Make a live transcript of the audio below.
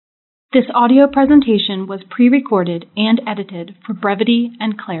This audio presentation was pre-recorded and edited for brevity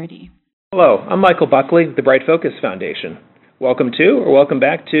and clarity. Hello, I'm Michael Buckley, the Bright Focus Foundation. Welcome to, or welcome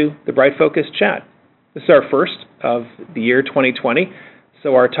back to, the Bright Focus Chat. This is our first of the year 2020,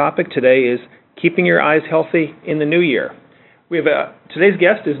 so our topic today is keeping your eyes healthy in the new year. Today's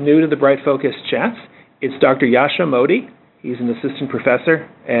guest is new to the Bright Focus Chats. It's Dr. Yasha Modi. He's an assistant professor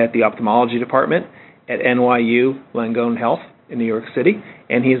at the ophthalmology department at NYU Langone Health in New York City,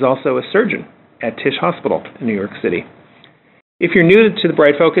 and he is also a surgeon at Tisch Hospital in New York City. If you're new to the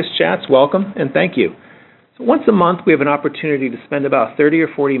Bright Focus Chats, welcome and thank you. So once a month, we have an opportunity to spend about 30 or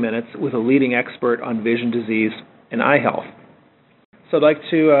 40 minutes with a leading expert on vision disease and eye health. So I'd like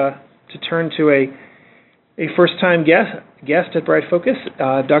to turn to a first-time guest at Bright Focus,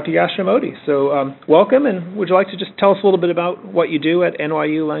 Dr. Yasha Modi. So welcome, and would you like to just tell us a little bit about what you do at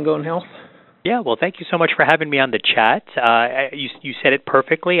NYU Langone Health? Yeah, well, thank you so much for having me on the chat. You said it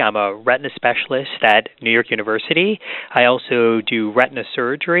perfectly. I'm a retina specialist at New York University. I also do retina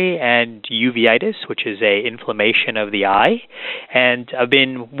surgery and uveitis, which is an inflammation of the eye. And I've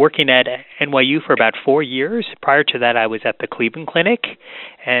been working at NYU for about 4 years. Prior to that, I was at the Cleveland Clinic.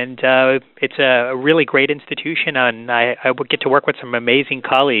 And it's a really great institution, and I get to work with some amazing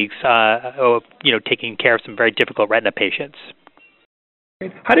colleagues, taking care of some very difficult retina patients.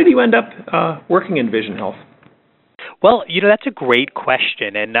 How did you end up working in vision health? Well, that's a great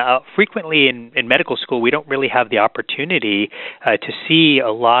question, and frequently in medical school, we don't really have the opportunity to see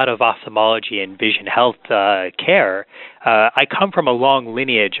a lot of ophthalmology and vision health care. I come from a long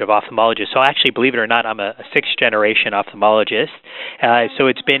lineage of ophthalmologists, so actually, believe it or not, I'm a sixth-generation ophthalmologist. So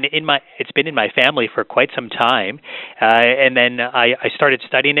it's been in my family for quite some time, and then I started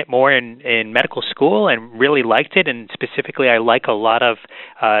studying it more in medical school and really liked it. And specifically, I like a lot of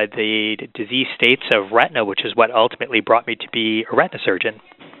the disease states of retina, which is what ultimately brought me to be a retina surgeon.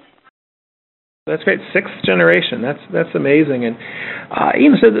 That's great, sixth generation. That's amazing. And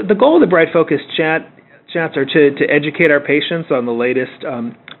so the goal of the Bright Focus Chats are to educate our patients on the latest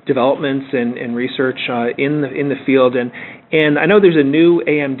developments and research in the field. And I know there's a new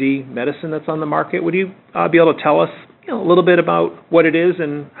AMD medicine that's on the market. Would you be able to tell us a little bit about what it is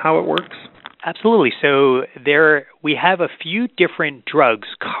and how it works? Absolutely. So we have a few different drugs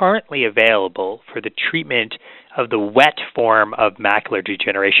currently available for the treatment of the wet form of macular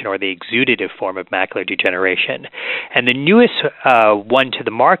degeneration, or the exudative form of macular degeneration. And the newest one to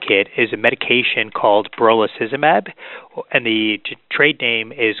the market is a medication called brolucizumab, and the trade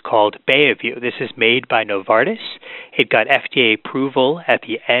name is called Beovu. This is made by Novartis. It got FDA approval at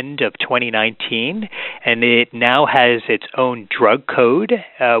the end of 2019, and it now has its own drug code,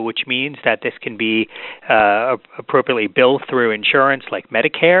 which means that this can be appropriately billed through insurance like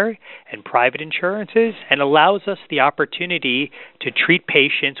Medicare and private insurances, and allows us the opportunity to treat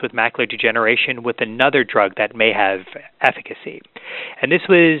patients with macular degeneration with another drug that may have efficacy. And this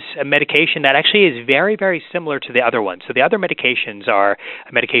was a medication that actually is very, very similar to the other ones. So the other medications are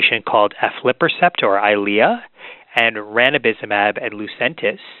a medication called aflibercept, or Eylea, and ranibizumab and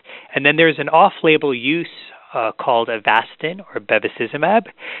Lucentis. And then there's an off-label use called Avastin, or bevacizumab.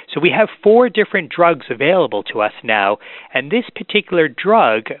 So we have 4 different drugs available to us now, and this particular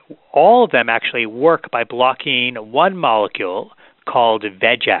drug, all of them actually work by blocking one molecule called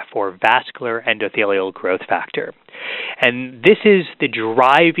VEGF, or vascular endothelial growth factor. And this is the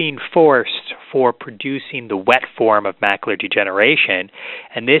driving force for producing the wet form of macular degeneration,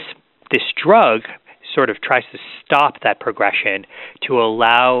 and this drug sort of tries to stop that progression to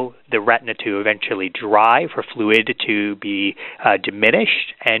allow the retina to eventually dry, for fluid to be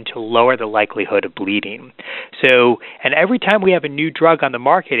diminished, and to lower the likelihood of bleeding. So, and every time we have a new drug on the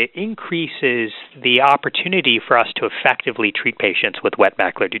market, it increases the opportunity for us to effectively treat patients with wet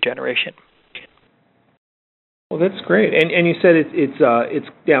macular degeneration. Well, that's great. And you said it's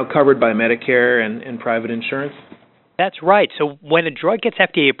now covered by Medicare and private insurance? That's right. So when a drug gets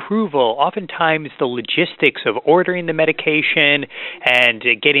FDA approval, oftentimes the logistics of ordering the medication and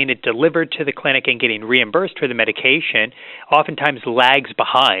getting it delivered to the clinic and getting reimbursed for the medication oftentimes lags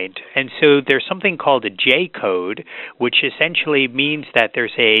behind. And so there's something called a J code, which essentially means that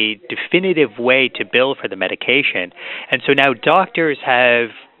there's a definitive way to bill for the medication. And so now doctors have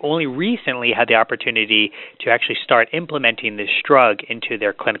only recently had the opportunity to actually start implementing this drug into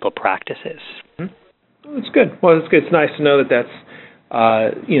their clinical practices. Mm-hmm. That's good. Well, it's good. It's nice to know that that's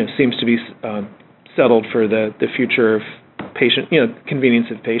seems to be settled for the future of patient, convenience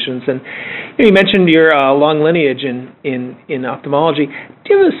of patients. And you mentioned your long lineage in ophthalmology. Do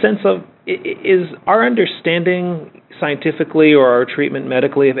you have a sense of, is our understanding scientifically or our treatment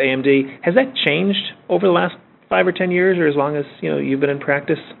medically of AMD, has that changed over the last 5 or 10 years, or as long as you've been in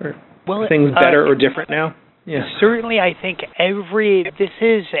practice, or well, are things better or different now? Yeah. Certainly, I think this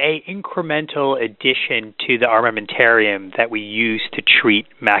is a incremental addition to the armamentarium that we use to treat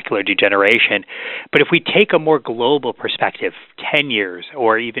macular degeneration. But if we take a more global perspective, 10 years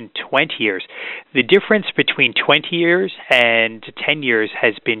or even 20 years, the difference between 20 years and 10 years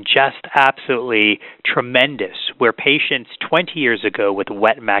has been just absolutely tremendous, where patients 20 years ago with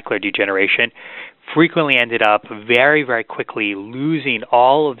wet macular degeneration frequently ended up very, very quickly losing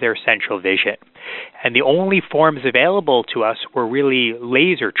all of their central vision. And the only forms available to us were really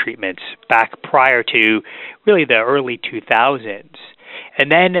laser treatments back prior to really the early 2000s.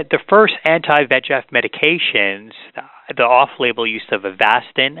 And then the first anti-VEGF medications, the off-label use of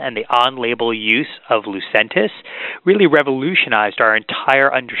Avastin and the on-label use of Lucentis, really revolutionized our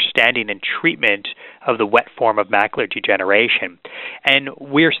entire understanding and treatment of the wet form of macular degeneration. And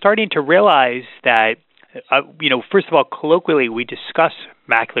we're starting to realize that, first of all, colloquially, we discuss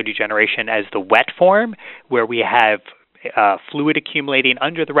macular degeneration as the wet form, where we have fluid accumulating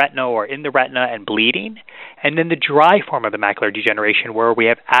under the retina or in the retina and bleeding, and then the dry form of the macular degeneration, where we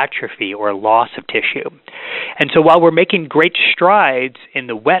have atrophy or loss of tissue. And so while we're making great strides in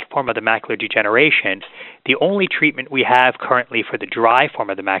the wet form of the macular degeneration, the only treatment we have currently for the dry form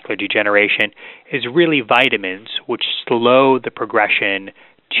of the macular degeneration is really vitamins, which slow the progression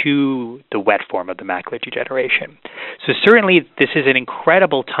to the wet form of the macular degeneration. So certainly this is an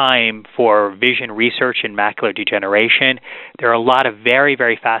incredible time for vision research in macular degeneration. There are a lot of very,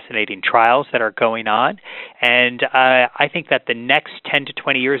 very fascinating trials that are going on, and I think that the next 10 to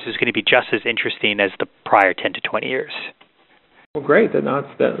 20 years is going to be just as interesting as the prior 10 to 20 years. Well, great.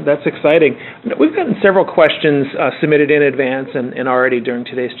 That's exciting. We've gotten several questions submitted in advance and already during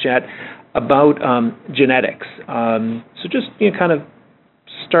today's chat about genetics. So just kind of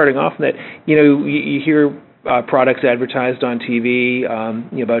starting off that, you hear products advertised on TV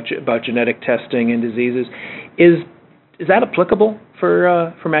about genetic testing and diseases. Is that applicable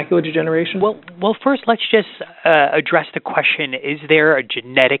for macular degeneration? Well, first let's just address the question: is there a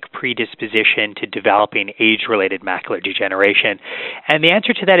genetic predisposition to developing age-related macular degeneration? And the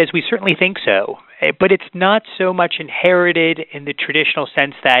answer to that is we certainly think so. But it's not so much inherited in the traditional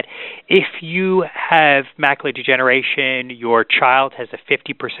sense that if you have macular degeneration, your child has a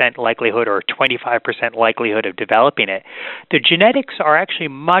 50% likelihood or a 25% likelihood of developing it. The genetics are actually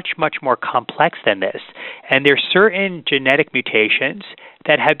much, much more complex than this. And there are certain genetic mutations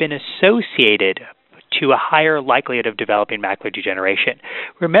that have been associated to a higher likelihood of developing macular degeneration.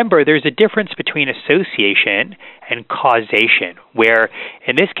 Remember, there's a difference between association and causation, where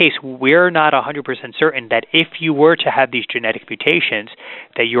in this case, we're not 100% certain that if you were to have these genetic mutations,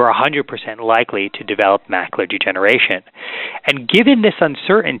 that you are 100% likely to develop macular degeneration. And given this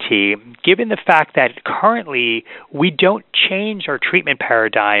uncertainty, given the fact that currently we don't change our treatment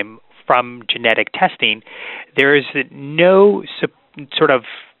paradigm from genetic testing, there is no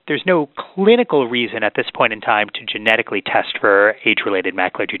there's no clinical reason at this point in time to genetically test for age-related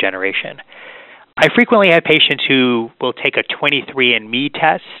macular degeneration. I frequently have patients who will take a 23andMe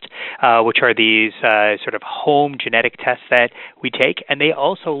test, which are these sort of home genetic tests that we take, and they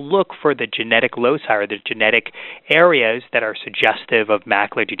also look for the genetic loci or the genetic areas that are suggestive of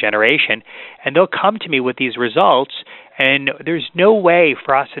macular degeneration, and they'll come to me with these results, and there's no way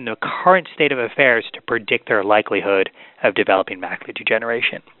for us in the current state of affairs to predict their likelihood of developing macular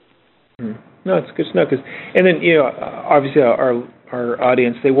degeneration. No, it's good to know. And then, obviously our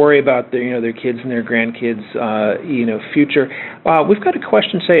audience, they worry about their kids and their grandkids, future. We've got a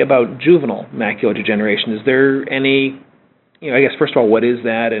question, say, about juvenile macular degeneration. Is there any, I guess, first of all, what is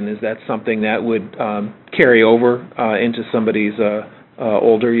that? And is that something that would carry over into somebody's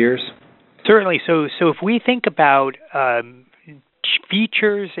older years? Certainly. So if we think about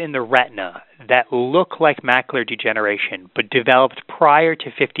features in the retina that look like macular degeneration but developed prior to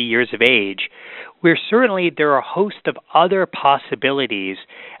 50 years of age, there are a host of other possibilities,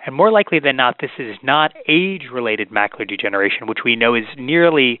 and more likely than not, this is not age-related macular degeneration, which we know is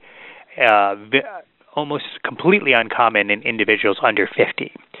nearly almost completely uncommon in individuals under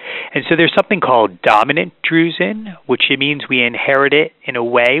 50. And so there's something called dominant drusen, which means we inherit it in a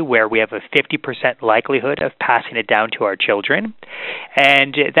way where we have a 50% likelihood of passing it down to our children.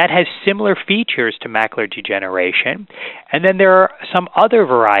 And that has similar features to macular degeneration. And then there are some other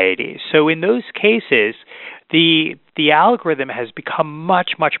varieties. So in those cases, the algorithm has become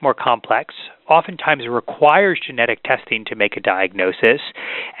much, much more complex. Oftentimes it requires genetic testing to make a diagnosis,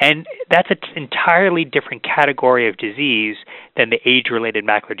 and that's an entirely different category of disease than the age-related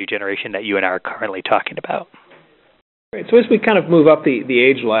macular degeneration that you and I are currently talking about. Great. So as we kind of move up the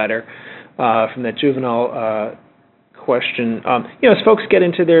age ladder, from that juvenile question. As folks get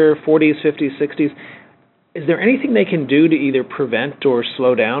into their 40s, 50s, 60s, is there anything they can do to either prevent or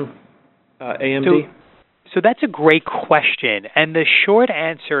slow down AMD? So that's a great question. And the short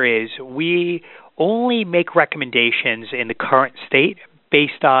answer is we only make recommendations in the current state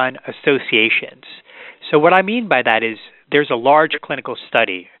based on associations. So what I mean by that is there's a large clinical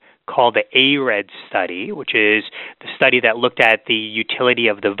study called the ARED study, which is the study that looked at the utility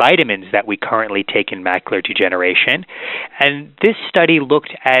of the vitamins that we currently take in macular degeneration. And this study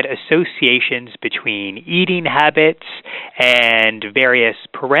looked at associations between eating habits and various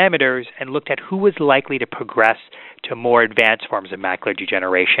parameters and looked at who was likely to progress to more advanced forms of macular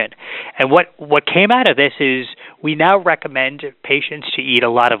degeneration. And what came out of this is we now recommend patients to eat a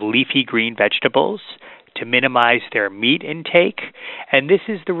lot of leafy green vegetables, to minimize their meat intake. And this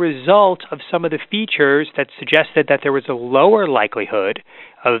is the result of some of the features that suggested that there was a lower likelihood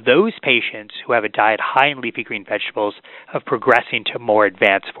of those patients who have a diet high in leafy green vegetables of progressing to more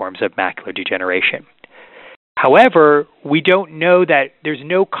advanced forms of macular degeneration. However, we don't know that there's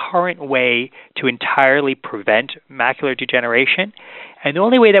no current way to entirely prevent macular degeneration, and the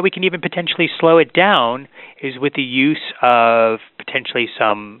only way that we can even potentially slow it down is with the use of potentially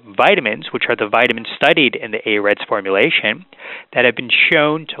some vitamins, which are the vitamins studied in the AREDS formulation, that have been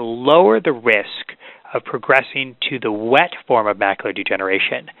shown to lower the risk of progressing to the wet form of macular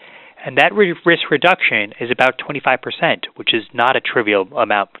degeneration. And that risk reduction is about 25%, which is not a trivial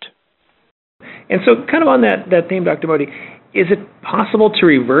amount. And so kind of on that theme, Dr. Modi, is it possible to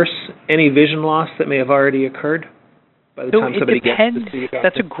reverse any vision loss that may have already occurred by the time somebody gets to see a doctor?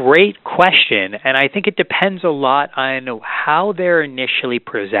 That's a great question, and I think it depends a lot on how they're initially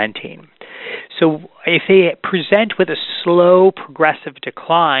presenting. So if they present with a slow progressive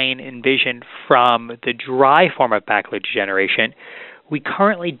decline in vision from the dry form of macular degeneration, we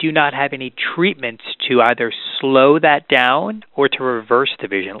currently do not have any treatments to either slow that down or to reverse the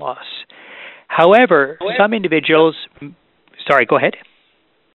vision loss. However, some individuals... Sorry, go ahead.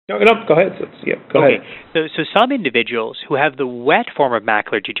 No, go ahead. Go ahead. So some individuals who have the wet form of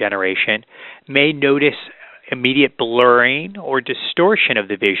macular degeneration may notice immediate blurring or distortion of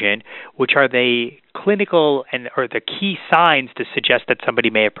the vision, which are the clinical or the key signs to suggest that somebody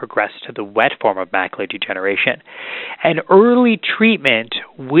may have progressed to the wet form of macular degeneration. And early treatment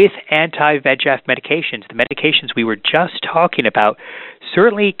with anti-VEGF medications, the medications we were just talking about,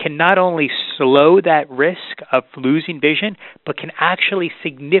 certainly can not only slow that risk of losing vision, but can actually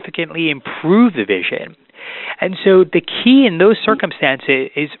significantly improve the vision. And so the key in those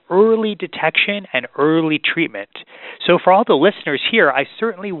circumstances is early detection and early treatment. So for all the listeners here, I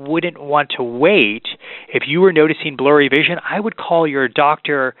certainly wouldn't want to wait. If you were noticing blurry vision, I would call your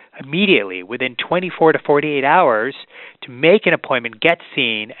doctor immediately, within 24 to 48 hours, to make an appointment, get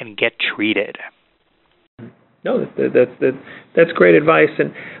seen, and get treated. No, that's great advice.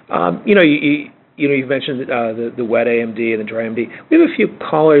 And you've mentioned the wet AMD and the dry AMD. We have a few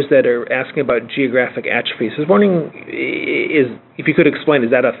callers that are asking about geographic atrophy. So I was wondering if you could explain,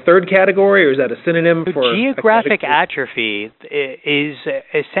 is that a third category or is that a synonym for geographic atrophy? Is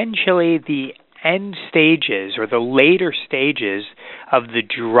essentially the end stages or the later stages of the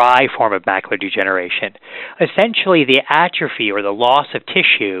dry form of macular degeneration. Essentially, the atrophy or the loss of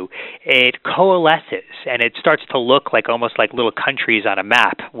tissue, it coalesces and it starts to look like almost like little countries on a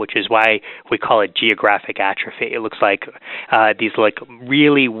map, which is why we call it geographic atrophy. It looks like these like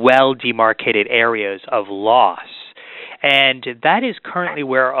really well demarcated areas of loss. And that is currently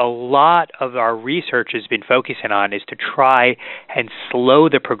where a lot of our research has been focusing on, is to try and slow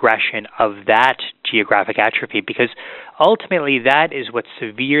the progression of that geographic atrophy, because ultimately that is what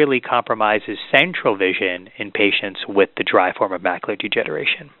severely compromises central vision in patients with the dry form of macular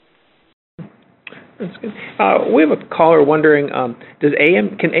degeneration. That's good. We have a caller wondering, can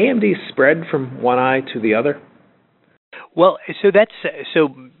AMD spread from one eye to the other? Well, so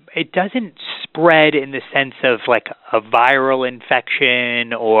it doesn't spread in the sense of like a viral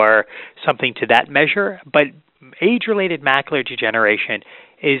infection or something to that measure, but age-related macular degeneration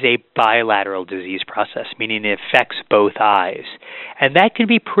is a bilateral disease process, meaning it affects both eyes. And that can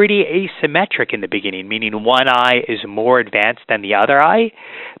be pretty asymmetric in the beginning, meaning one eye is more advanced than the other eye.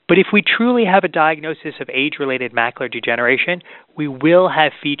 But if we truly have a diagnosis of age-related macular degeneration, we will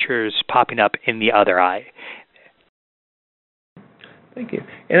have features popping up in the other eye. Thank you.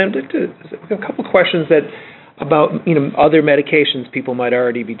 And I'd like to a couple of questions about other medications people might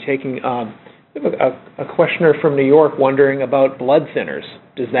already be taking. We have a questioner from New York wondering about blood thinners.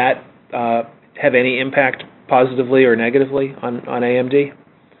 Does that have any impact positively or negatively on AMD?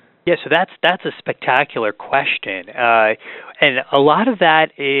 Yeah, so that's a spectacular question, and a lot of that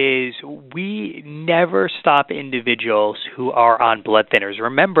is we never stop individuals who are on blood thinners.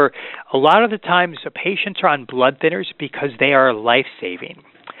 Remember, a lot of the times patients are on blood thinners because they are life-saving.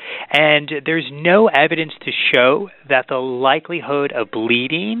 And there's no evidence to show that the likelihood of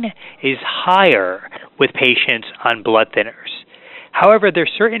bleeding is higher with patients on blood thinners. However, there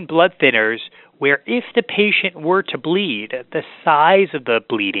are certain blood thinners where if the patient were to bleed, the size of the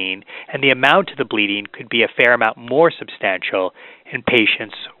bleeding and the amount of the bleeding could be a fair amount more substantial in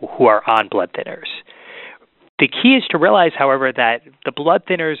patients who are on blood thinners. The key is to realize, however, that the blood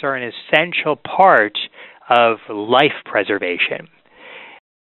thinners are an essential part of life preservation.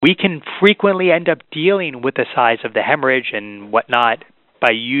 We can frequently end up dealing with the size of the hemorrhage and whatnot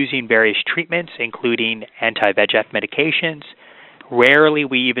by using various treatments, including anti-VEGF medications. Rarely,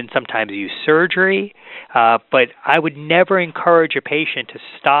 we even sometimes use surgery, but I would never encourage a patient to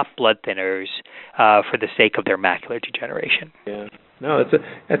stop blood thinners for the sake of their macular degeneration. Yeah, no,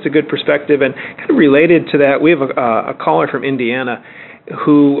 that's a good perspective. And kind of related to that, we have a caller from Indiana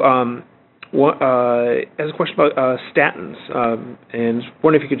who has a question about statins, and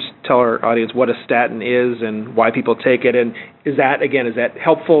wondering if you could just tell our audience what a statin is and why people take it, and is that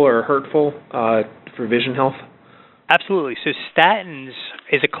helpful or hurtful for vision health? Absolutely. So statins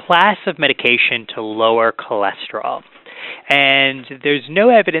is a class of medication to lower cholesterol. And there's no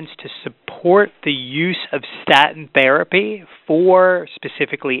evidence to support the use of statin therapy for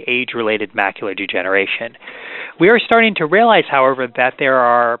specifically age-related macular degeneration. We are starting to realize, however, that there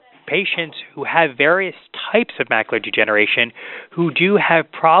are patients who have various types of macular degeneration who do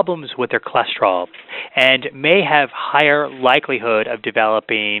have problems with their cholesterol and may have higher likelihood of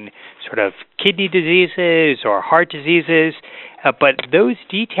developing sort of kidney diseases or heart diseases, but those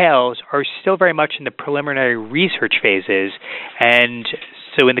details are still very much in the preliminary research phases, and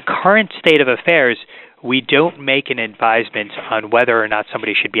so in the current state of affairs, we don't make an advisement on whether or not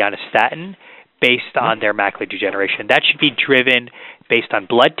somebody should be on a statin based on their macular degeneration. That should be driven based on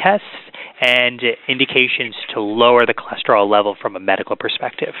blood tests and indications to lower the cholesterol level from a medical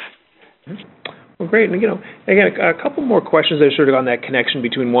perspective. Well, great. And, again, a couple more questions that are sort of on that connection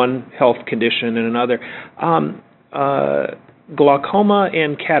between one health condition and another. Glaucoma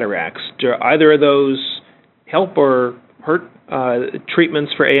and cataracts, do either of those help or hurt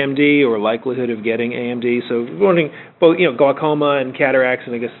treatments for AMD or likelihood of getting AMD? So wondering both, glaucoma and cataracts,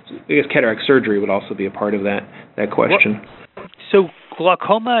 and I guess cataract surgery would also be a part of that question. So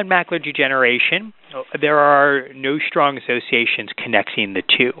glaucoma and macular degeneration, there are no strong associations connecting the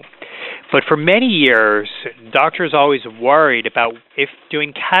two. But for many years, doctors always worried about if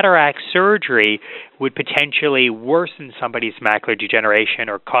doing cataract surgery would potentially worsen somebody's macular degeneration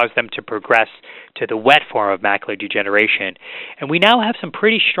or cause them to progress to the wet form of macular degeneration. And we now have some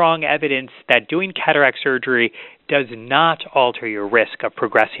pretty strong evidence that doing cataract surgery does not alter your risk of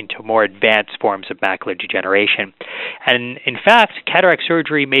progressing to more advanced forms of macular degeneration. And in fact, cataract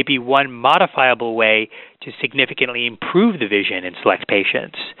surgery may be one modifiable way to significantly improve the vision in select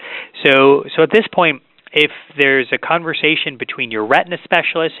patients. So at this point, if there's a conversation between your retina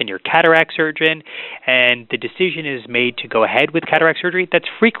specialist and your cataract surgeon, and the decision is made to go ahead with cataract surgery, that's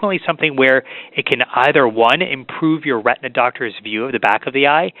frequently something where it can either, one, improve your retina doctor's view of the back of the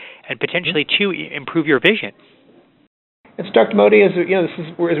eye, and potentially, two, improve your vision. And Dr. Modi, as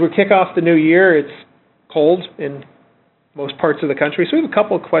we kick off the new year, it's cold in most parts of the country. So we have a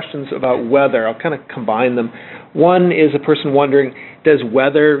couple of questions about weather. I'll kind of combine them. One is a person wondering, does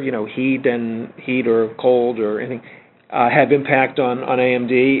weather, heat or cold or anything, have impact on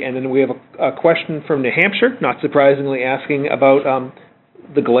AMD? And then we have a question from New Hampshire, not surprisingly, asking about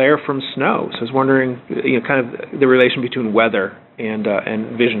the glare from snow. So I was wondering, kind of the relation between weather and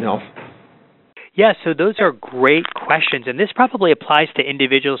vision health. Yeah, so those are great questions, and this probably applies to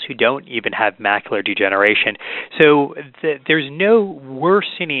individuals who don't even have macular degeneration. So there's no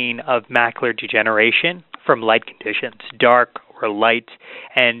worsening of macular degeneration from light conditions, dark or light,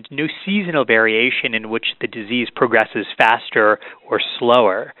 and no seasonal variation in which the disease progresses faster or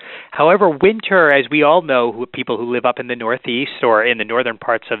slower. However, winter, as we all know, people who live up in the Northeast or in the northern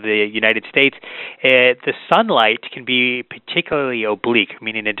parts of the United States, the sunlight can be particularly oblique,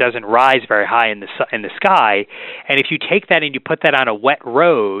 meaning it doesn't rise very high in the sky. And if you take that and you put that on a wet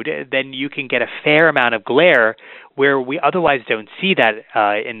road, then you can get a fair amount of glare where we otherwise don't see that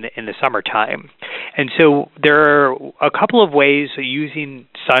in the summertime. And so there are a couple of ways using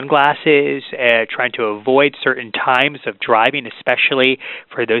sunglasses, trying to avoid certain times of driving, especially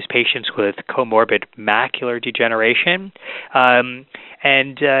for those patients with comorbid macular degeneration,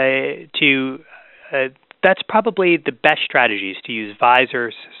 and to that's probably the best strategies, to use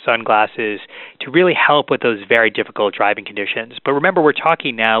visors, sunglasses, to really help with those very difficult driving conditions. But remember, we're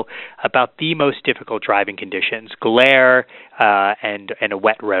talking now about the most difficult driving conditions, glare and a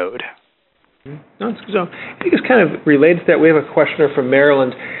wet road. No, so I think it's kind of related to that. We have a questioner from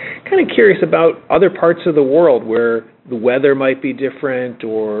Maryland, kind of curious about other parts of the world where the weather might be different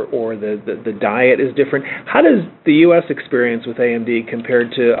or the diet is different. How does the U.S. experience with AMD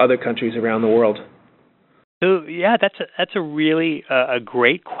compared to other countries around the world? So yeah, that's a really a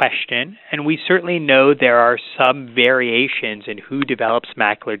great question, and we certainly know there are some variations in who develops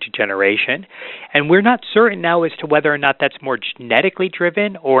macular degeneration, and we're not certain now as to whether or not that's more genetically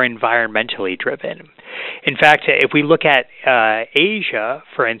driven or environmentally driven. In fact, if we look at Asia,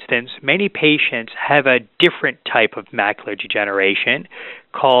 for instance, many patients have a different type of macular degeneration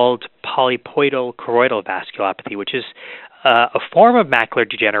called polypoidal choroidal vasculopathy, which is a form of macular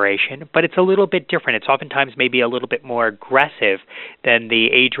degeneration, but it's a little bit different. It's oftentimes maybe a little bit more aggressive than the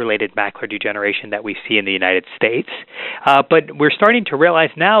age-related macular degeneration that we see in the United States. But we're starting to realize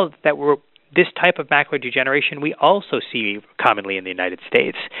now that this type of macular degeneration we also see commonly in the United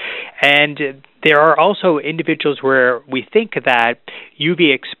States. And there are also individuals where we think that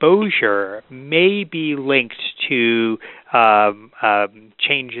UV exposure may be linked to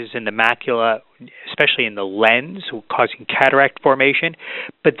changes in the macula, especially in the lens, causing cataract formation.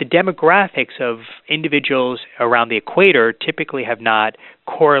 But the demographics of individuals around the equator typically have not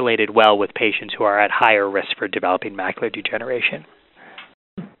correlated well with patients who are at higher risk for developing macular degeneration.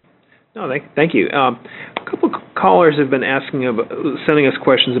 No, thank you. A couple of callers have been sending us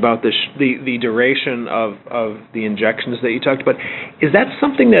questions about the duration of the injections that you talked about. Is that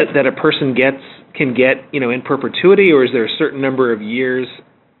something that a person can get in perpetuity, or is there a certain number of years?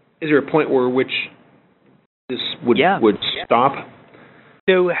 Is there a point where which this would stop?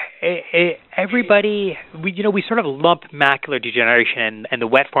 So everybody, we sort of lump macular degeneration and the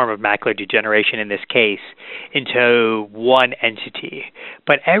wet form of macular degeneration in this case into one entity.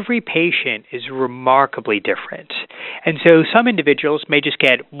 But every patient is remarkably different. And so some individuals may just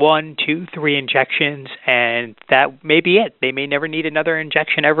get 1, 2, 3 injections, and that may be it. They may never need another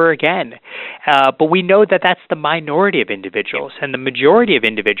injection ever again. But we know that that's the minority of individuals, and the majority of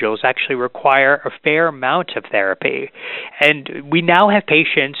individuals actually require a fair amount of therapy. And we now have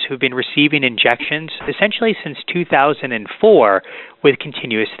patients who've been receiving injections essentially since 2004 with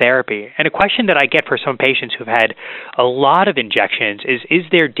continuous therapy. And a question that I get for some patients who've had a lot of injections is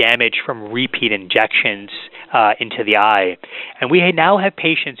there damage from repeat injections into the eye? And we now have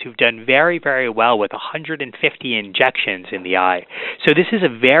patients who've done very, very well with 150 injections in the eye. So this is a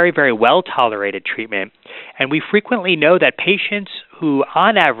very, very well-tolerated treatment. And we frequently know that patients who,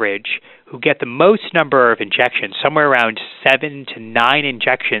 on average, who get the most number of injections, somewhere around 7 to 9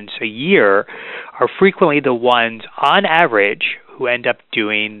 injections a year, are frequently the ones, on average, who end up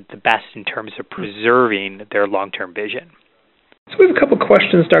doing the best in terms of preserving their long-term vision. So we have a couple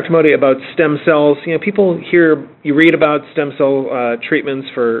questions, Dr. Modi, about stem cells. People you read about stem cell treatments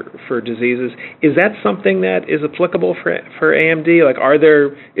for diseases. Is that something that is applicable for AMD? Like,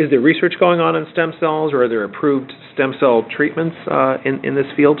 is there research going on stem cells, or are there approved stem cell treatments in this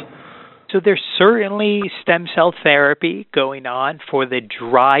field? So there's certainly stem cell therapy going on for the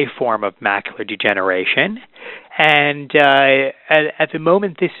dry form of macular degeneration. And at the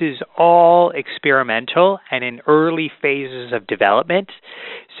moment, this is all experimental and in early phases of development.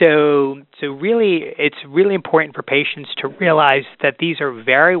 So really, it's really important for patients to realize that these are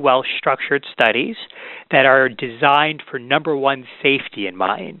very well-structured studies that are designed for, number one, safety in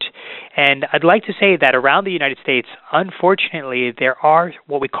mind. And I'd like to say that around the United States, unfortunately, there are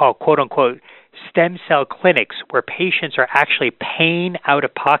what we call, quote-unquote, stem cell clinics where patients are actually paying out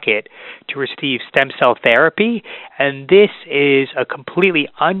of pocket to receive stem cell therapy, and this is a completely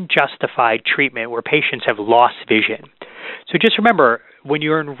unjustified treatment where patients have lost vision. So just remember, when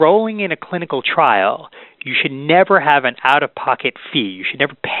you're enrolling in a clinical trial, you should never have an out-of-pocket fee. You should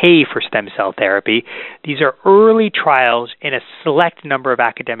never pay for stem cell therapy. These are early trials in a select number of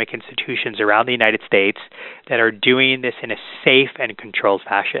academic institutions around the United States that are doing this in a safe and controlled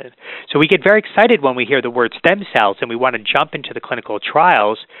fashion. So we get very excited when we hear the word stem cells and we want to jump into the clinical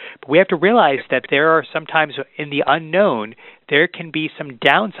trials, but we have to realize that there are sometimes in the unknown, there can be some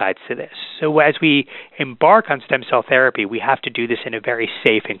downsides to this. So as we embark on stem cell therapy, we have to do this in a very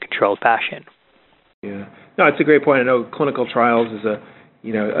safe and controlled fashion. Yeah, no, it's a great point. I know clinical trials is a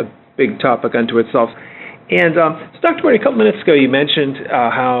big topic unto itself. And so Dr. Modi, a couple minutes ago, you mentioned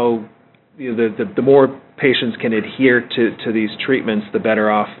how the more patients can adhere to these treatments, the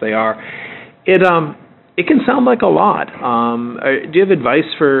better off they are. It It can sound like a lot. Do you have advice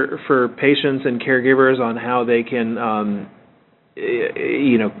for patients and caregivers on how they can,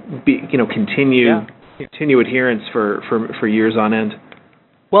 continue adherence for years on end?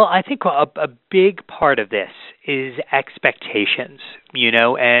 Well, I think a big part of this is expectations,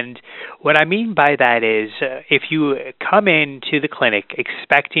 and what I mean by that is if you come into the clinic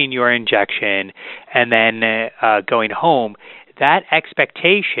expecting your injection and then going home, that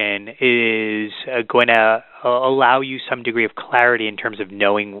expectation is going to allow you some degree of clarity in terms of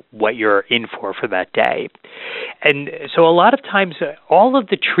knowing what you're in for that day. And so a lot of times, all of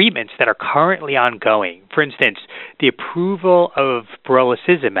the treatments that are currently ongoing, for instance, the approval of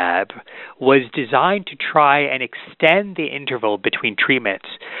brolucizumab was designed to try and extend the interval between treatments.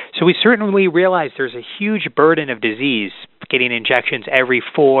 So we certainly realize there's a huge burden of disease getting injections every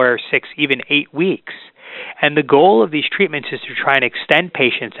 4, 6, even 8 weeks. And the goal of these treatments is to try and extend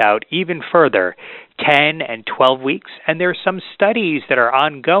patients out even further, 10 and 12 weeks. And there are some studies that are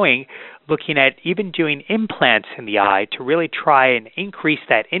ongoing looking at even doing implants in the eye to really try and increase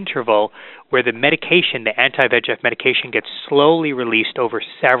that interval where the medication, the anti-VEGF medication, gets slowly released over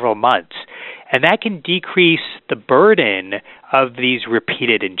several months. And that can decrease the burden of these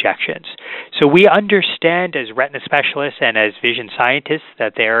repeated injections. So we understand as retina specialists and as vision scientists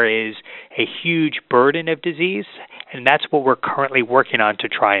that there is a huge burden of disease, and that's what we're currently working on to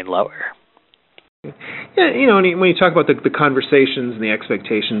try and lower. Yeah, when you talk about the conversations and the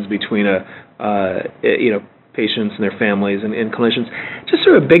expectations between patients and their families and clinicians, just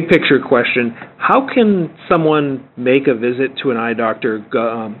sort of a big picture question: how can someone make a visit to an eye doctor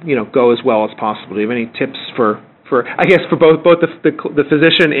go as well as possible? Do you have any tips for I guess for both the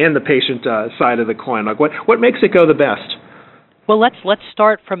physician and the patient side of the coin? Like what makes it go the best? Well, let's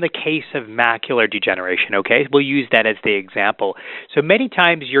start from the case of macular degeneration, okay? We'll use that as the example. So many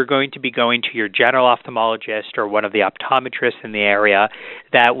times you're going to be going to your general ophthalmologist or one of the optometrists in the area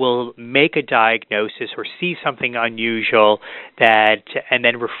that will make a diagnosis or see something unusual and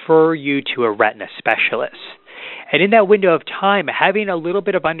then refer you to a retina specialist. And in that window of time, having a little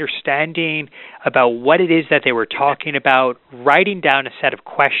bit of understanding about what it is that they were talking about, writing down a set of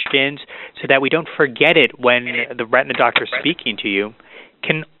questions so that we don't forget it when the retina doctor is speaking to you,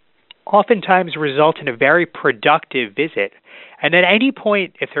 can oftentimes result in a very productive visit. And at any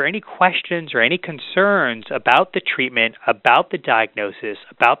point, if there are any questions or any concerns about the treatment, about the diagnosis,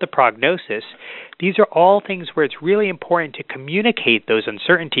 about the prognosis, these are all things where it's really important to communicate those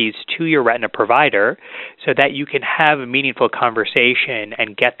uncertainties to your retina provider so that you can have a meaningful conversation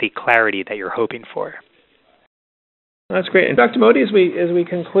and get the clarity that you're hoping for. That's great. And Dr. Modi, as we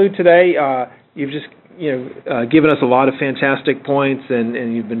conclude today, you've just given us a lot of fantastic points,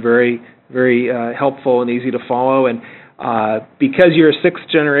 and you've been very, very helpful and easy to follow. And because you're a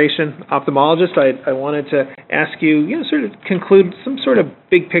sixth-generation ophthalmologist, I wanted to ask you, sort of conclude some sort of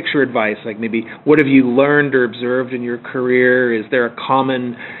big-picture advice, like maybe what have you learned or observed in your career? Is there a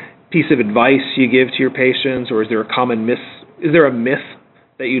common piece of advice you give to your patients, or is there a myth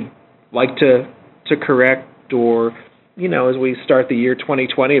that you'd like to correct? Or, as we start the year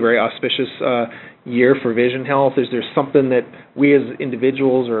 2020, a very auspicious year for vision health, is there something that we as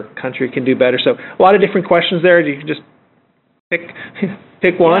individuals or country can do better? So a lot of different questions there. You can just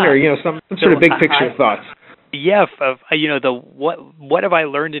pick one, or some sort of big picture thoughts. Yeah, what have I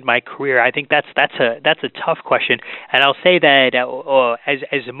learned in my career? I think that's a tough question, and I'll say that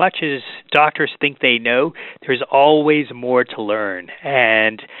as much as doctors think they know, there's always more to learn,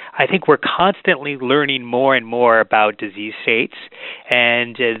 and I think we're constantly learning more and more about disease states,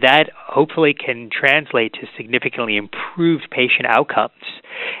 and that hopefully can translate to significantly improved patient outcomes.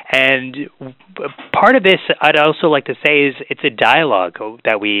 And part of this, I'd also like to say, is it's a dialogue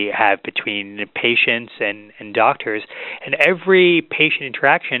that we have between patients and doctors, and every patient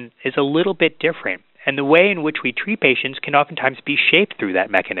interaction is a little bit different. And the way in which we treat patients can oftentimes be shaped through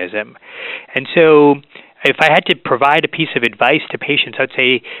that mechanism. And so if I had to provide a piece of advice to patients, I'd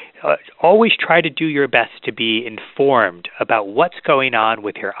say always try to do your best to be informed about what's going on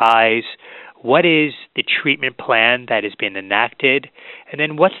with your eyes, what is the treatment plan that has been enacted, and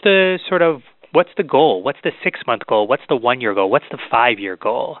then what's the goal? What's the 6-month goal? What's the 1-year goal? What's the 5-year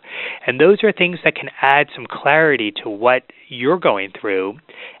goal? And those are things that can add some clarity to what you're going through,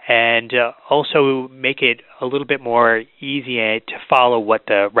 and also make it a little bit more easy to follow what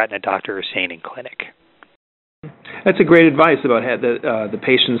the retina doctor is saying in clinic. That's a great advice about the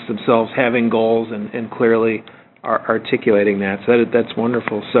patients themselves having goals and clearly articulating that. So that's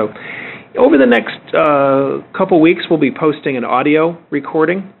wonderful. So over the next couple weeks, we'll be posting an audio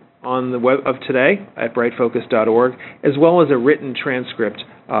recording on the web of today at brightfocus.org, as well as a written transcript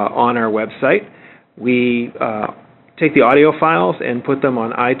on our website. we take the audio files and put them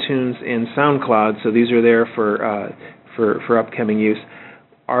on iTunes and SoundCloud, so these are there for upcoming use.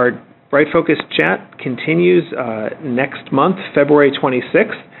 Our Bright Focus chat continues next month, February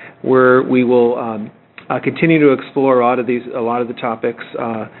 26th, where we will continue to explore a lot of the topics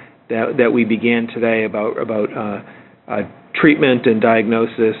that we began today about treatment and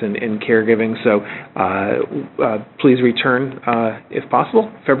diagnosis and caregiving. So please return, if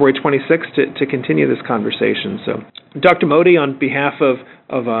possible, February 26th to continue this conversation. So, Dr. Modi, on behalf of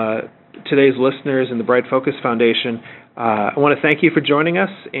today's listeners and the Bright Focus Foundation, I want to thank you for joining us,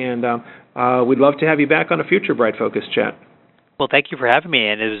 and we'd love to have you back on a future Bright Focus chat. Well, thank you for having me,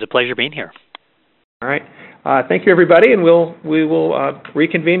 and it was a pleasure being here. All right. Thank you, everybody, and we will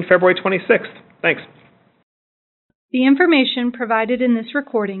reconvene February 26th. Thanks. The information provided in this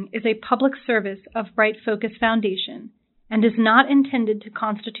recording is a public service of Bright Focus Foundation and is not intended to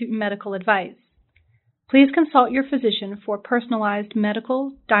constitute medical advice. Please consult your physician for personalized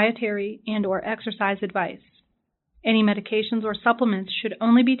medical, dietary, and/or exercise advice. Any medications or supplements should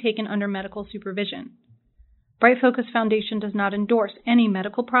only be taken under medical supervision. Bright Focus Foundation does not endorse any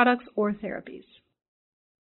medical products or therapies.